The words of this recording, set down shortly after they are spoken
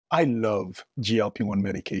I love GLP-1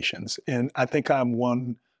 medications, and I think I'm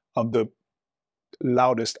one of the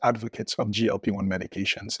loudest advocates of GLP-1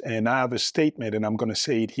 medications. And I have a statement, and I'm going to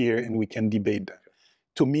say it here, and we can debate that.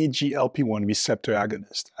 To me, GLP-1 receptor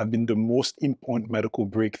agonists have been the most important medical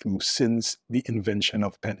breakthrough since the invention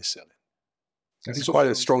of penicillin. That's quite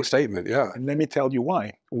a strong statement, yeah. And let me tell you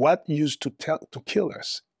why. What used to kill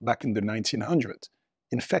us back in the 1900s?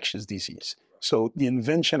 Infectious disease. So the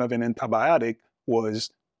invention of an antibiotic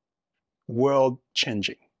was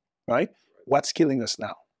world-changing, right? What's killing us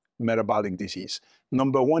now? Metabolic disease.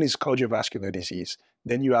 Number one is cardiovascular disease.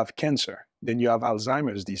 Then you have cancer. Then you have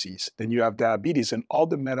Alzheimer's disease. Then you have diabetes and all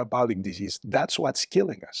the metabolic disease. That's what's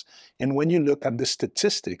killing us. And when you look at the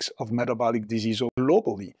statistics of metabolic disease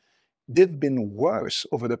globally, they've been worse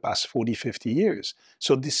over the past 40, 50 years.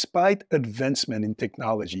 So despite advancement in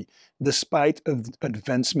technology, despite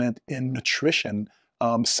advancement in nutrition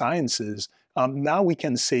sciences, now we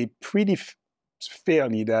can say pretty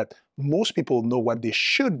fairly that most people know what they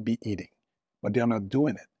should be eating, but they're not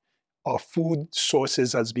doing it. Our food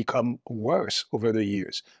sources has become worse over the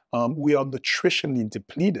years. We are nutritionally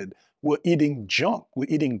depleted. We're eating junk. We're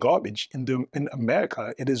eating garbage. In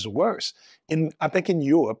America, it is worse. I think in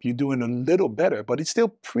Europe, you're doing a little better, but it's still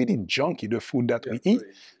pretty junky, the food that we eat.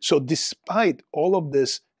 So despite all of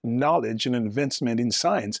this knowledge and advancement in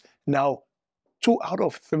science, now 2 out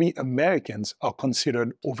of 3 Americans are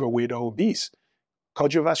considered overweight or obese.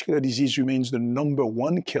 Cardiovascular disease remains the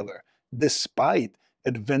 #1 killer, despite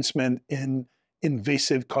advancement in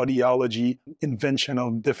invasive cardiology, invention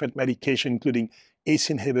of different medication, including ACE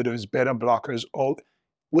inhibitors, beta blockers,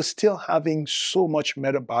 we're still having so much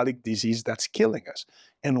metabolic disease that's killing us.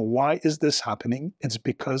 And why is this happening? It's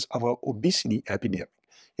because of our obesity epidemic.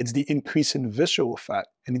 It's the increase in visceral fat,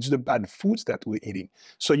 and it's the bad foods that we're eating.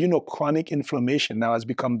 So, chronic inflammation now has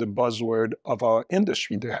become the buzzword of our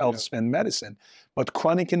industry, the health span medicine. But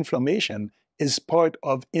chronic inflammation is part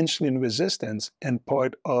of insulin resistance and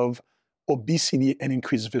part of obesity and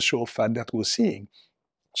increased visceral fat that we're seeing.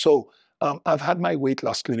 So I've had my weight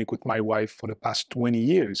loss clinic with my wife for the past 20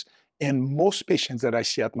 years. And most patients that I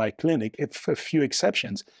see at my clinic, if a few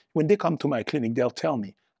exceptions, when they come to my clinic, they'll tell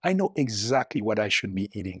me, I know exactly what I should be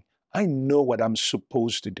eating. I know what I'm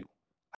supposed to do.